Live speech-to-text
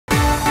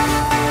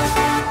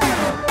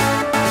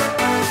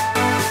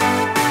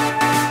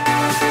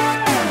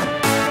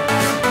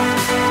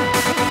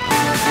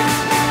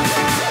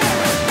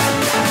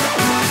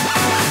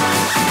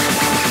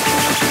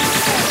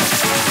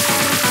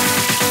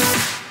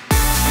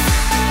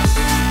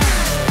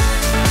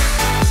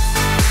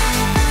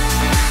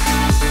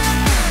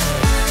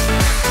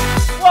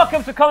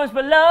Welcome to Comments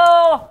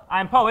Below.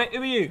 I'm Poet.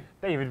 Who are you?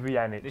 David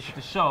Rianic. This is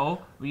the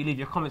show where you leave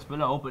your comments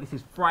below, but this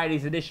is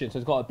Friday's edition, so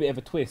it's got a bit of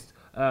a twist.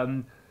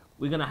 We're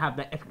going to have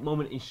that epic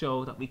moment in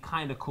show that we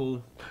kind of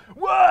call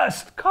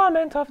Worst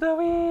Comment of the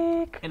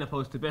Week. in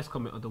opposed to Best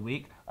Comment of the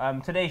Week.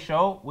 Today's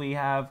show, we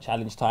have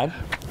Challenge Time.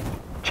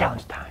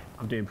 Challenge time.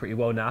 I'm doing pretty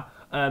well now.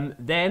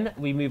 Then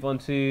we move on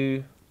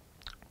to...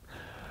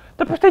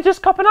 The prestigious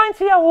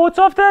Copa90 Awards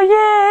of the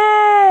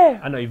Year.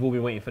 I know you've all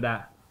been waiting for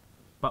that.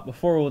 But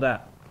before all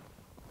that,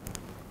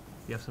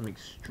 we have some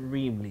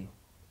extremely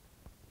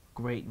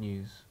great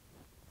news.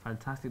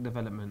 Fantastic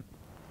development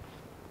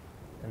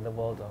in the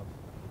world of...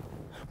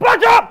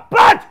 Badge up!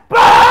 Badge!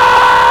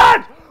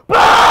 Badge!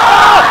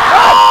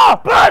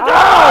 Badge! Badge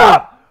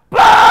up!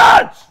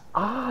 Badge!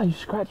 Ah, you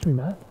scratched me,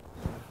 man.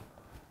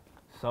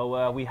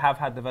 So we have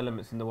had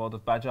developments in the world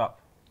of Badge Up.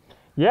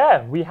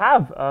 Yeah, we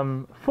have.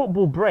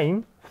 Football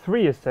Brain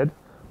 3 has said,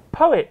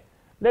 Poet,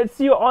 let's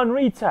see your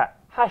on-retat.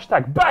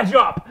 Hashtag Badge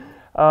Up!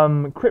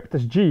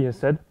 Cryptus G has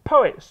said,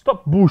 Poet,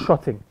 stop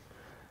bullshotting.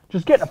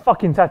 Just get a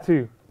fucking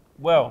tattoo.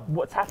 Well,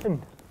 What's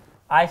happened?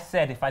 I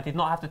said if I did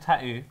not have the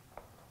tattoo,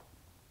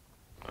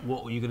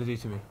 what were you going to do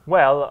to me?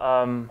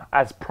 Well,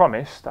 as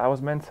promised, I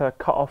was meant to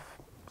cut off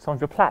some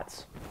of your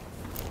plaits.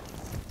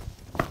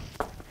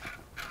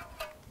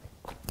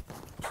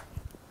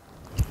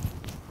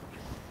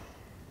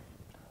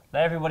 Now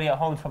everybody at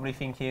home's probably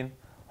thinking,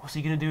 what's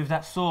he going to do with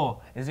that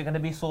saw? Is it going to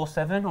be saw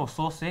 7 or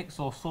saw 6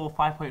 or saw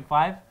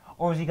 5.5?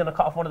 Or is he going to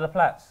cut off one of the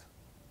plaits?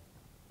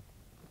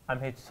 I'm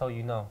here to tell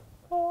you no.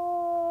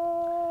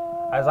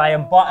 As I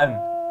unbutton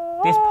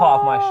this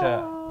part of my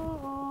shirt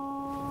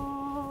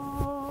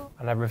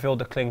and I reveal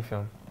the cling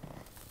film.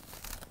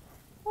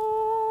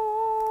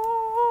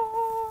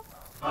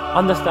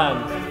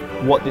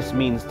 Understand what this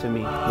means to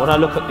me. When I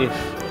look at this,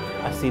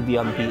 I see the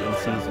unbeaten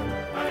season.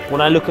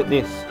 When I look at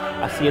this,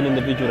 I see an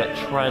individual that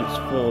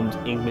transformed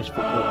English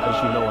football as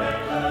you know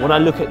it. When I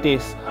look at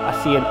this,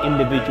 I see an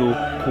individual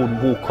called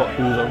Walcott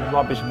who is a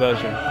rubbish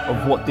version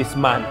of what this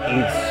man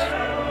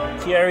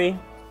is. Thierry,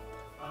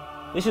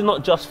 this is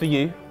not just for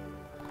you.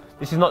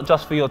 This is not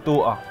just for your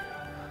daughter.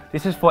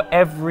 This is for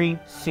every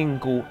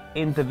single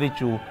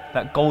individual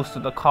that goes to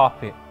the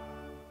carpet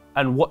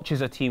and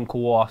watches a team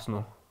called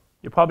Arsenal.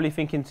 You're probably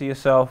thinking to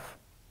yourself,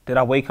 did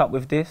I wake up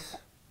with this?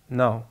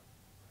 No.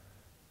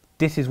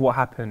 This is what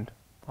happened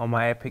on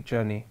my epic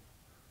journey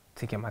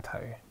to get my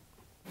tattoo.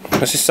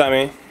 This is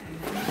Sammy.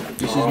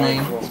 This is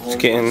me.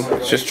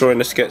 Just drawing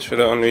the sketch for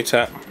the Henri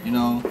tap. You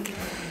know.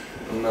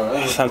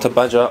 It's time to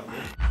badge up.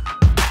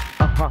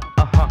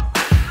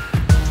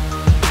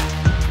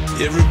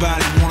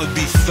 Everybody wanna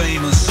be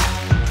famous.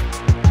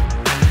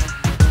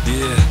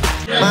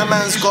 Yeah. My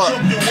man's got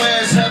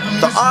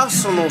the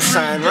Arsenal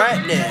sign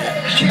right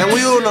there. And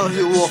we all know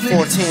who wore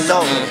 14,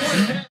 don't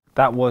we?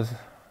 That was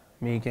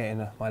me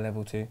getting my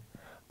level 2.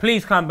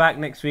 Please come back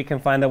next week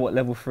and find out what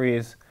level 3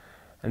 is.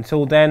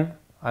 Until then,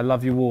 I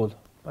love you all,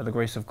 by the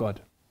grace of God.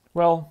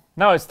 Well,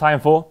 now it's time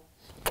for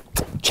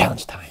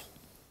Challenge Time.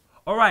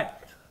 All right,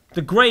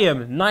 the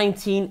Graham,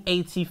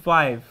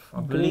 1985. I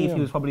believe he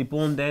was probably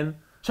born then.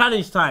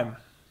 Challenge time.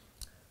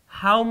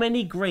 How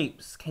many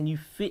grapes can you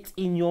fit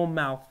in your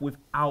mouth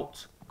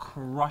without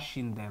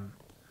crushing them?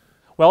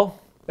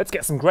 Well, let's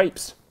get some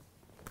grapes.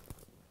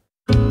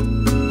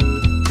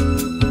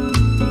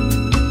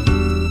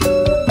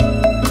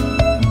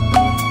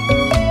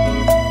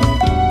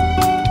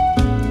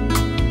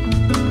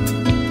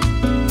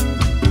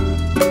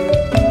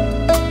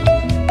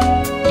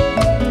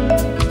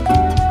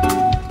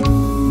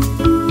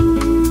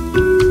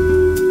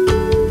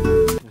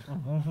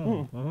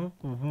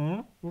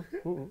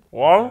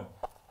 One.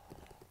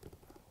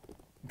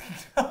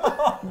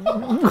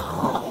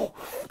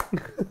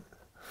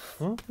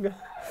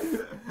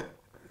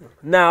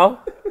 Now,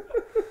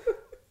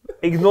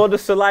 ignore the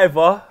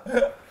saliva,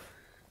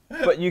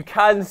 but you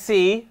can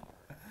see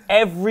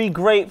every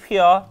grape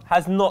here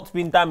has not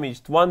been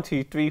damaged. 1,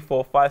 2, 3,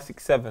 4, 5,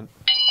 6, 7.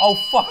 Oh,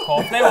 fuck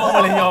off. They were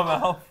all in your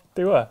mouth.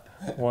 They were.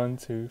 1,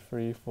 2,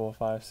 3, 4,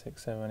 5,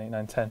 6, 7, 8,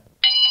 9, 10.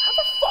 How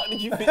the fuck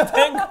did you fit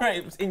 10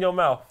 grapes in your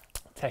mouth?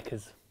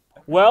 Techers.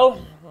 Well,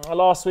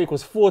 last week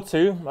was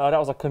 4-2. That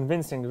was a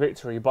convincing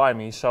victory by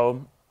me,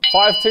 so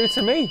 5-2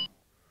 to me.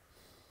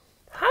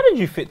 How did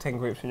you fit 10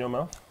 grapes in your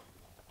mouth?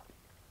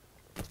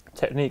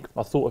 Technique.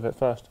 I thought of it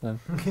first, and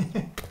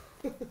then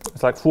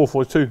it's like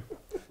 4-4-2.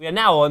 We are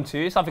now on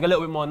to something a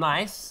little bit more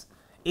nice.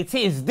 It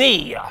is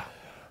the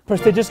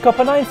prestigious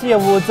Copa90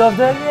 Awards of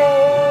the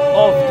Year.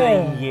 Of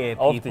the year,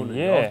 people. Of the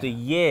year. Of the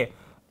year.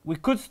 We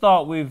could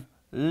start with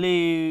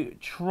Lou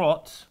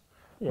Trott,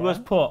 who has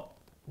put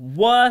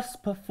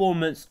worst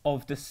performance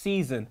of the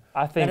season.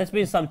 I think there's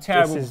been some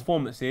terrible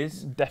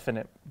performances.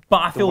 Definite.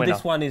 But I feel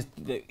this one is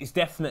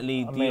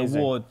definitely Amazing. the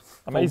award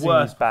for Amazingly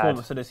worst bad.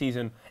 performance of the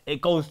season.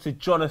 It goes to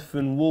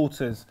Jonathan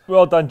Walters.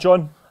 Well done,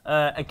 John.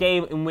 A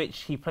game in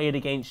which he played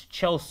against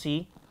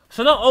Chelsea.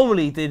 So not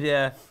only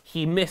did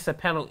he miss a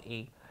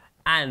penalty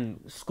and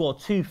score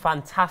 2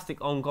 fantastic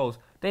own goals.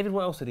 David,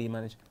 what else did he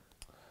manage?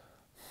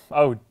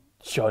 Oh,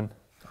 John.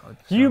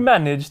 You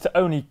managed to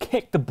only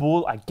kick the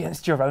ball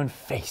against your own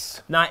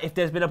face. Now, if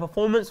there's been a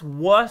performance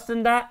worse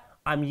than that,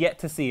 I'm yet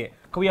to see it.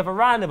 Can we have a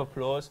round of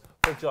applause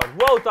for John?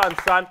 Well done,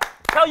 son.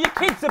 Tell your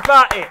kids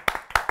about it.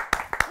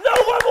 No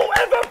one will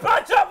ever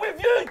patch up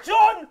with you,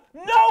 John.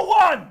 No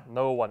one.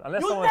 No one.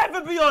 Unless You'll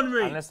never be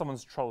Henri. Unless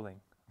someone's trolling.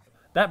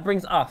 That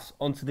brings us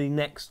on to the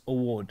next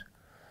award.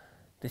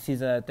 This is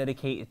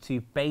dedicated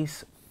to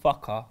Base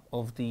Fucker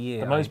of the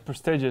Year. The most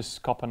prestigious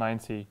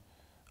Copa90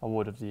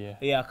 award of the year.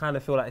 Yeah, I kind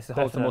of feel like it's the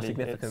holds the most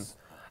Definitely, significance.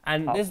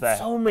 And up there's there.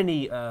 so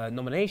many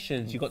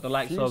nominations. You got the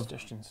likes Few of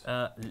suggestions.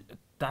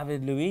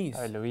 David Luiz,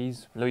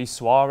 Luis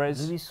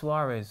Suarez, Luis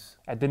Suarez,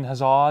 Eden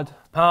Hazard,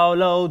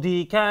 Paolo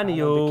Di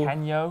Canio,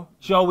 Canio,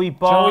 Joey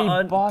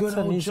Barton, Barton, good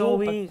old he's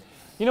all Joey.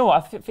 You know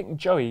what? I think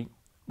Joey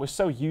was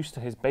so used to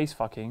his base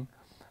fucking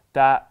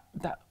that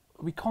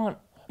we can't.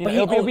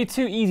 It'll be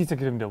too easy to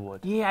give him the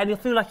award. Yeah, and I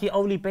feel like he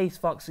only base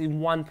fucks in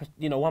one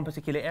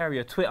particular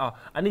area, Twitter.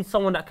 I need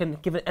someone that can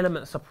give an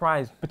element of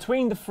surprise.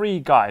 Between the three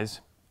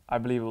guys, I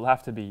believe it will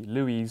have to be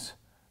Luis,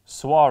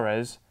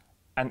 Suarez,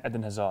 and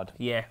Eden Hazard.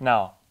 Yeah.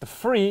 Now, the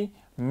three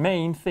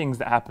main things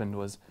that happened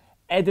was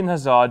Eden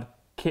Hazard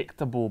kicked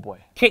the ball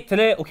boy. Kick the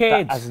little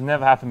kids. That has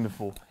never happened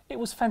before. It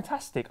was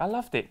fantastic. I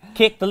loved it.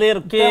 Kick the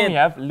little kid. Then we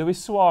have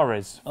Luis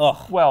Suarez.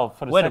 Oh, well,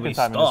 for the where do second we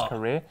time in his start?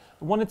 career,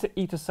 wanted to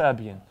eat a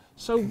Serbian.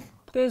 So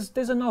there's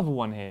another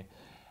one here.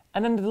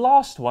 And then the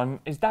last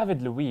one is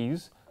David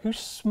Luiz, who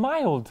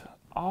smiled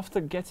after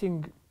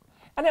getting...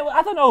 And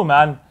I don't know,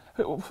 man.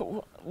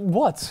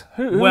 What?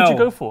 Who would you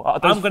go for?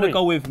 I'm going to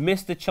go with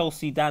Mr.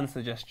 Chelsea Dan's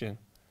suggestion.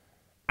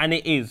 And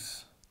it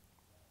is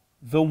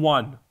the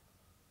one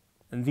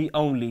and the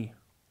only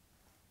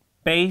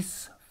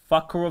base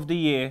fucker of the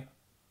year,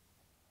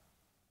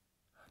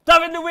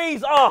 David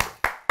Luiz. Oh!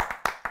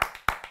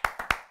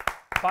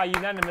 By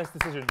unanimous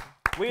decision.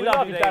 We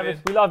love you,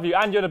 David. We love you,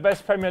 and you're the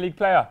best Premier League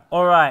player.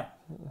 All right,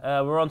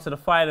 we're on to the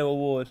final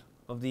award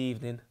of the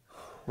evening.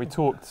 We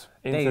talked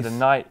into the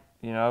night.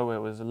 You know, it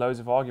was loads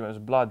of arguments,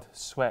 blood,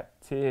 sweat,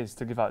 tears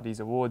to give out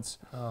these awards.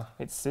 Oh.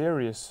 It's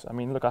serious. I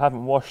mean, look, I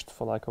haven't washed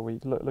for like a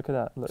week. Look at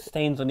that. Look.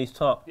 Stains on his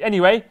top.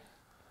 Anyway.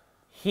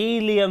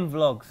 Liam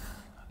Vlogs.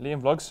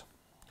 Liam Vlogs.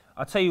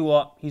 I'll tell you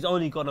what, he's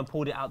only gone and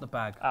pulled it out the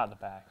bag. Out the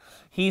bag.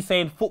 He's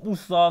saying football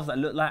stars that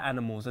look like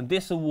animals. And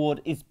this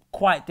award is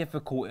quite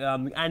difficult.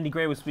 Andy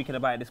Gray was speaking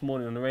about it this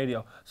morning on the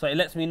radio. So it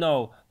lets me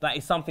know that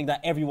it's something that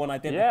everyone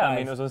identifies. Yeah, I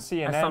mean, it was on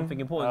CNN. As something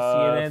important.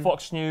 CNN.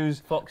 Fox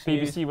News.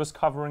 BBC was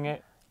covering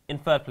it. In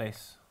third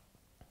place,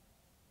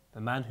 the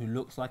man who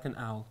looks like an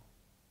owl.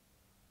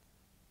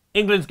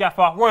 England's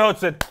gaffer, Roy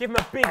Hodgson. Give him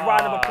a big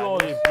round of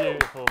applause. You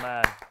beautiful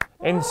man.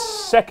 In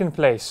second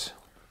place,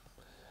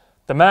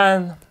 the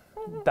man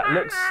that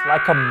looks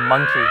like a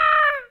monkey.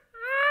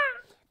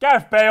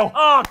 Gareth Bale.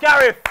 Oh,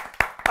 Gareth.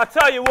 I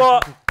tell you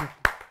what.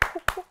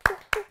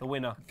 The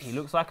winner. He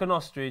looks like an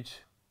ostrich.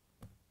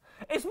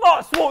 It's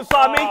Mark Schwartz,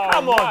 I mean,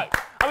 come on. I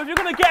mean, if you're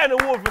going to get an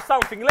award for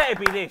something, let it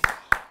be this.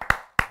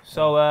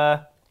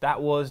 So, that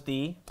was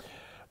the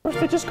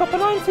prestigious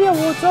Copa90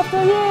 Awards of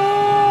the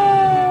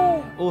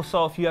Year.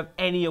 Also, if you have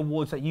any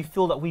awards that you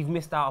feel that we've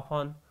missed out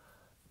upon,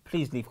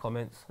 please leave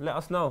comments. Let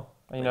us know.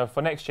 You know,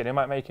 for next year, they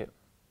might make it.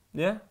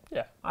 Yeah?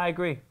 Yeah. I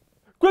agree.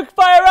 Quick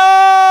fire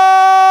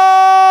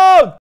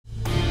round!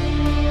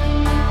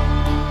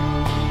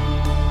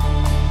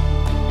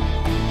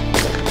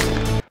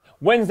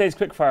 Wednesday's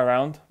quickfire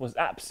round was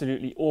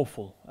absolutely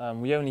awful.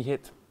 We only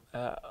hit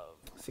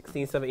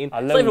 16, 17. It's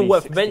not even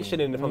worth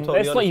mentioning if I'm totally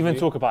honest. Let's not even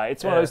talk about it.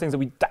 It's one of those things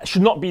that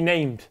should not be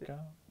named.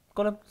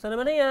 Got him.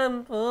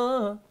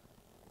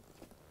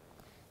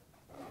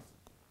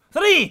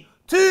 3,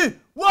 2,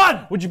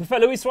 1. Would you prefer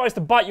Luis Suarez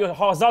to bite you or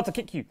Hazard to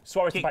kick you?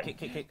 Suarez to bite you.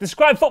 Kick.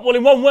 Describe football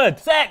in one word.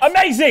 Sex.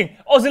 Amazing.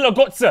 Ozil or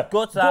Götze?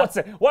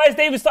 Götze. Why has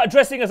Davies started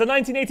dressing as a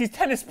 1980s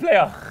tennis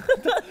player?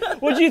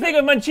 What do you think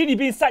of Mancini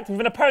being sacked with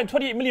an apparent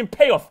 28 million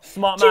payoff?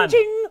 Smart man.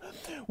 Ching.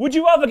 Would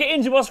you rather get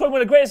injured while scoring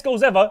one of the greatest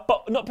goals ever,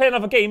 but not play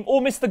another game,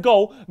 or miss the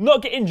goal,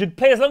 not get injured,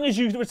 play as long as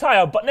you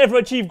retire, but never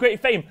achieve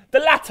great fame? The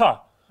latter.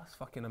 That's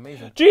fucking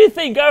amazing. Do you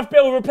think Gareth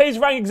Bale will replace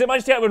Ryan Giggs at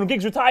Manchester United when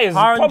Giggs retires?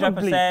 100%.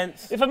 Probably.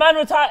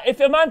 If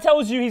a man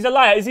tells you he's a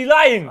liar, is he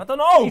lying? I don't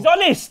know. He's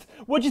honest.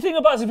 What do you think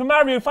about Super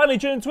Mario finally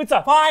joining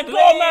Twitter? Finally. Go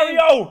on,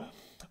 Mario.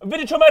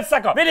 Vidic or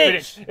Mertesacker?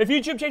 Vidic. If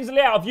YouTube changed the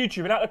layout of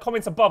YouTube and out the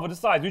comments above or the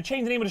sides, would you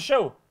change the name of the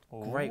show?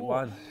 Great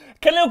one.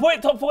 Can Liverpool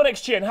hit top 4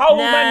 next year? And how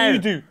will Man U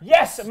do?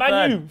 Yes,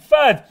 Man U.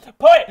 Third.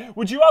 Poet,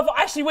 would you rather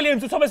Ashley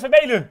Williams or Thomas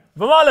Vermaelen?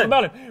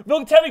 Vermaelen.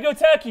 Will Terry go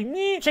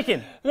Turkey?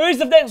 Chicken. Who is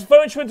the next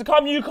Frenchman to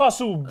come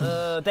Newcastle?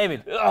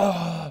 David.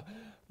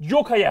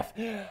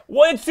 Jokayev.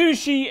 What did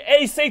Sushi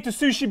A say to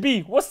Sushi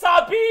B?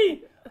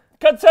 Wasabi!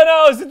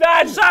 Katana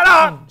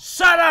Zidane!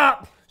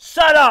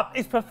 Shut up!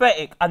 It's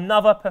pathetic.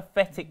 Another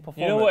pathetic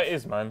performance. You know what it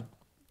is, man?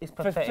 It's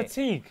pathetic.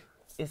 Fatigue.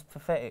 It's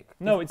pathetic.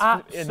 No, it's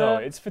fatigue.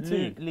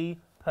 Absolutely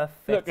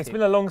pathetic. Look, it's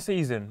been a long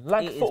season.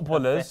 Like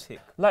footballers,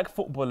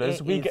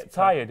 we get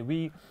tired.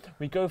 We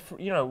go through,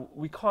 you know,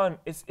 we can't,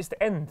 it's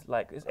the end.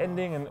 Like, it's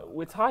ending and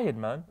we're tired,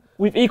 man.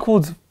 We've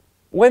equaled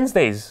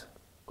Wednesdays.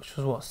 Which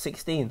was what,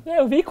 16?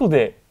 Yeah, we've equaled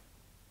it.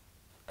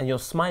 And you're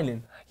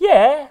smiling.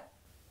 Yeah.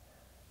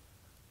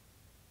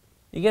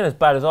 You're getting as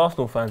bad as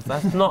Arsenal fans.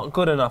 That's not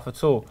good enough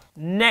at all.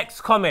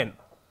 Next comment.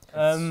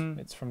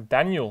 It's from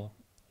Daniel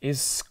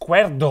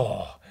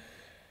Izquierdo,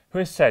 who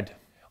has said,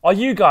 are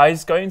you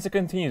guys going to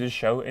continue the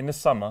show in the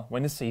summer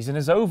when the season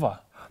is over?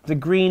 The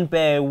Green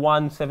Bear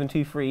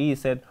 1723, he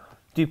said,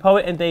 do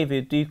Poet and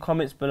David do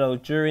comments below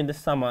during the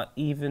summer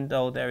even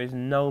though there is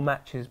no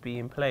matches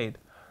being played?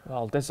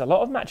 Well, there's a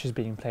lot of matches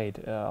being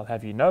played, I'll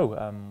have you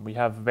know. We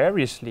have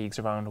various leagues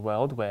around the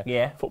world where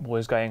football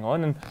is going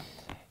on, and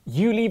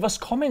you leave us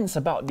comments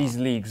about these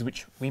leagues,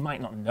 which we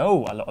might not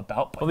know a lot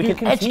about, but we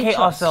can educate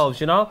ourselves,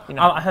 you know?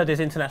 I heard there's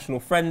international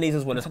friendlies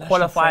as well as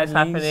qualifiers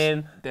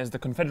happening. There's the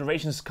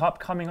Confederations Cup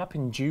coming up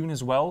in June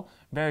as well,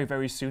 very,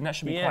 very soon. That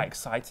should be quite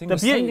exciting. We're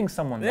sending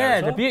someone there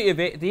as well. The beauty of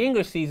it, the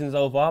English season's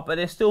over, but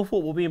there's still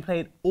football being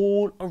played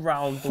all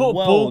around the world.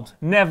 Football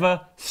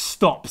never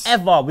stops.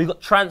 Ever. We've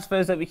got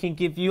transfers that we can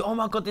give you. Oh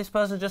my God, this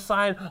person just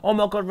signed. Oh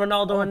my God,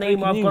 Ronaldo and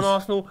Neymar have gone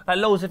Arsenal. Like,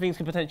 loads of things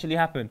can potentially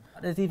happen.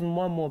 There's even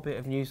one more bit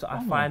of news that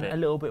I find a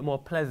little bit more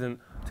pleasant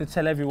to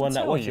tell everyone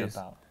that watches.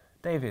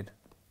 David,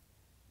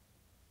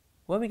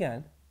 where are we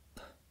going?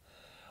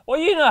 Well,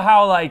 you know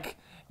how, like,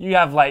 you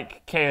have,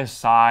 like,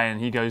 KSI and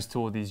he goes to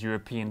all these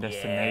European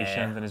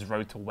destinations and his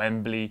road to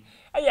Wembley.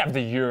 And you have the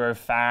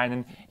Eurofan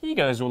and he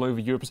goes all over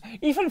Europe.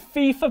 Even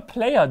FIFA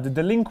player, the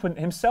delinquent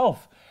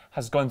himself,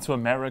 has gone to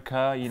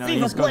America. You know,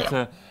 he's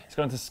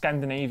gone to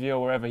Scandinavia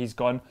or wherever he's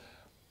gone.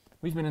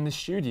 We've been in the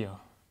studio.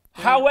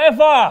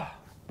 However...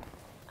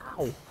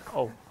 Ow.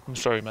 Oh, I'm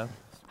sorry, man.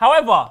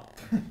 However,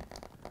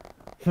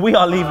 we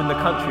are leaving the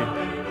country.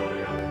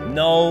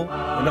 No,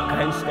 we're not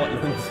going to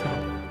Scotland.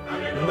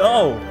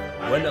 No,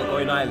 we're not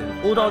going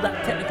Ireland. Although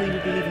that technically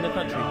would be leaving the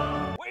country.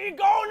 We're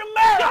going to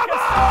America! Come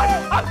on!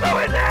 I'm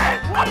going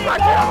there! I'm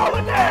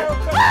going there!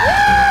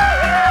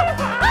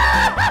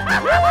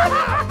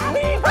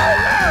 We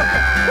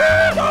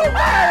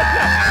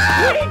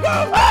go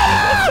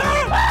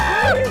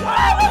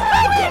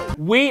America!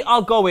 We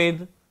are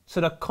going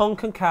to the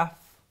CONCACAF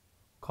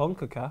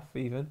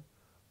even,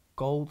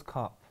 Gold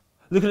Cup.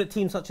 Looking at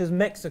teams such as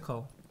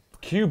Mexico,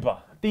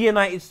 Cuba, the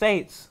United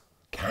States,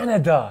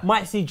 Canada,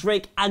 might see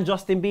Drake and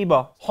Justin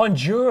Bieber,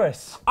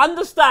 Honduras.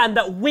 Understand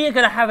that we're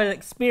going to have an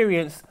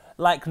experience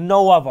like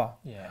no other.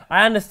 Yeah.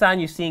 I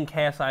understand you're seeing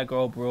KSI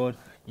go abroad,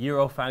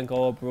 Eurofan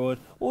go abroad,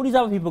 all these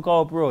other people go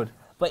abroad,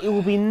 but it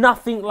will be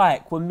nothing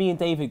like when me and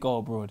David go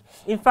abroad.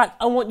 In fact,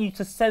 I want you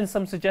to send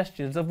some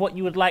suggestions of what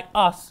you would like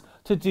us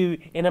to do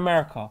in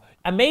America.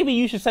 And maybe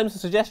you should send some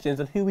suggestions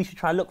on who we should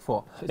try and look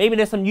for. Maybe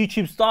there's some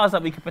YouTube stars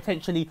that we could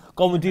potentially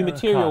go and do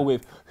material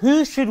with.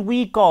 Who should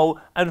we go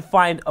and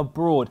find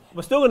abroad?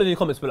 We're still going to do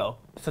comments below.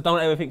 So don't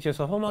ever think to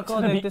yourself, oh my God. It's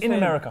going to be in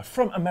America,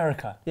 from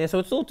America. Yeah, so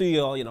we'll still do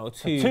your,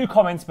 two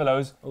comments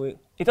below.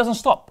 It doesn't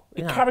stop.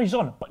 It carries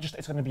on, but just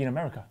it's going to be in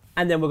America.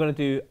 And then we're going to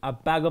do a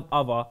bag of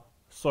other,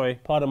 sorry,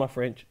 pardon my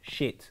French,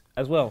 shit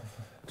as well.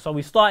 So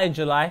we start in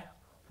July.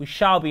 We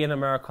shall be in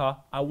America.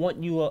 I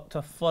want you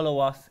to follow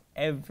us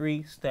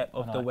every step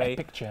of the way.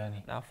 Epic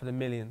journey. Now for the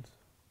millions.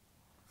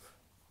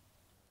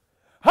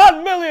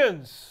 And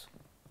millions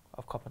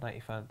of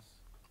Copa90 fans.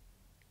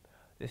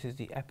 This is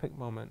the epic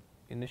moment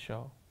in the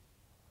show,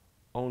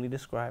 only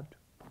described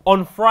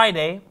on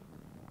Friday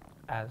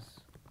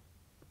as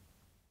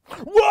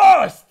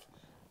worst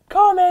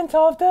comment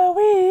of the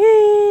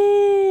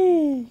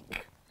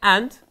week.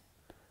 And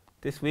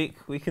this week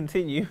we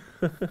continue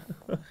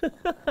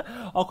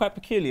our quite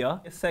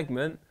peculiar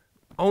segment,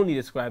 only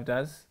described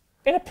as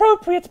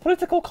inappropriate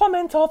political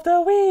comment of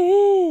the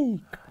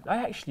week.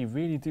 I actually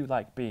really do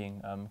like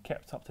being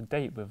kept up to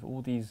date with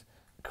all these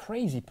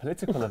crazy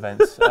political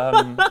events.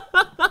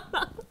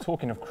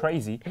 Talking of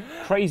crazy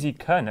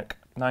Kernick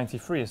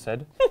 93 has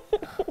said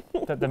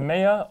that the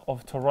mayor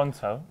of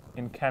Toronto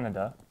in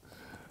Canada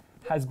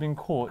has been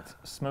caught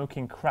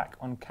smoking crack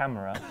on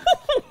camera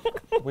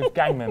with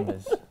gang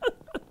members.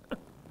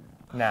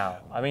 Now,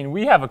 I mean,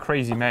 we have a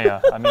crazy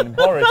mayor. I mean,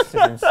 Boris is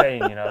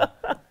insane, you know.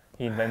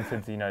 He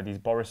invented, these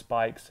Boris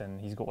bikes,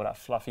 and he's got all that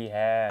fluffy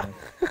hair, and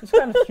he's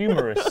kind of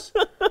humorous.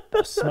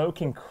 But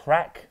smoking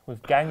crack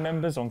with gang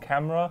members on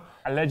camera.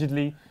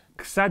 Allegedly,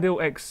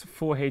 Xadil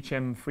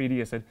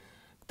X4HM3D said,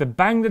 the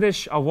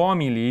Bangladesh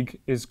Awami League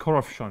is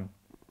corruption.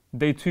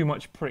 They too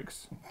much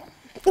pricks.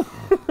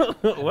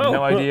 Well,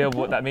 no idea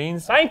what that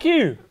means. Thank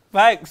you.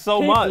 Thanks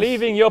so much. Keep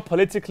leaving your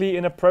politically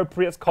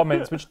inappropriate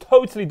comments, which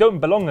totally don't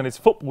belong on this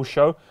football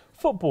show.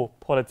 Football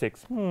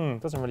politics.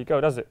 Doesn't really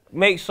go, does it?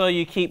 Make sure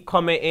you keep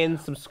commenting,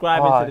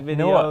 subscribing to the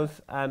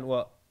videos, and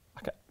what?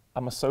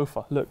 I'm a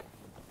sofa. Look.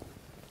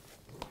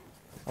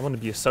 I want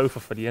to be a sofa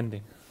for the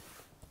ending.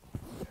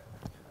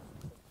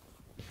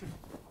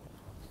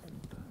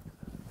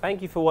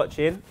 Thank you for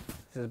watching.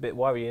 This is a bit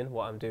worrying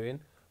what I'm doing,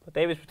 but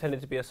David's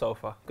pretending to be a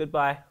sofa.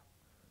 Goodbye.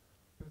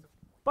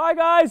 Bye,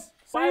 guys.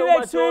 See you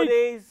next week.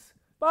 Geordies.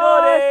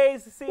 Bye.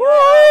 Geordies. See you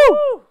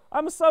Woo!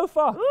 I'm a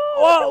sofa.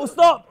 Oh,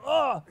 stop.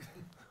 Oh.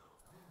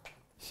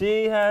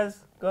 She has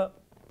got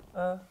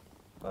a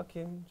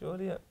fucking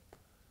Geordie.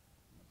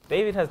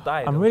 David has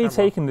died. I'm on really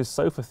camera. taking this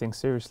sofa thing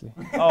seriously.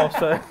 Oh,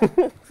 sorry.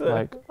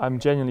 Like, I'm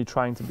genuinely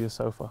trying to be a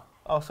sofa.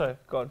 Oh, sorry.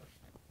 Go on.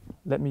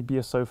 Let me be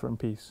a sofa in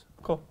peace.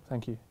 Cool.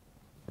 Thank you.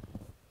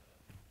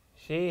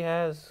 She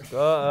has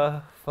got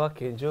a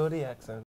fucking Geordie accent.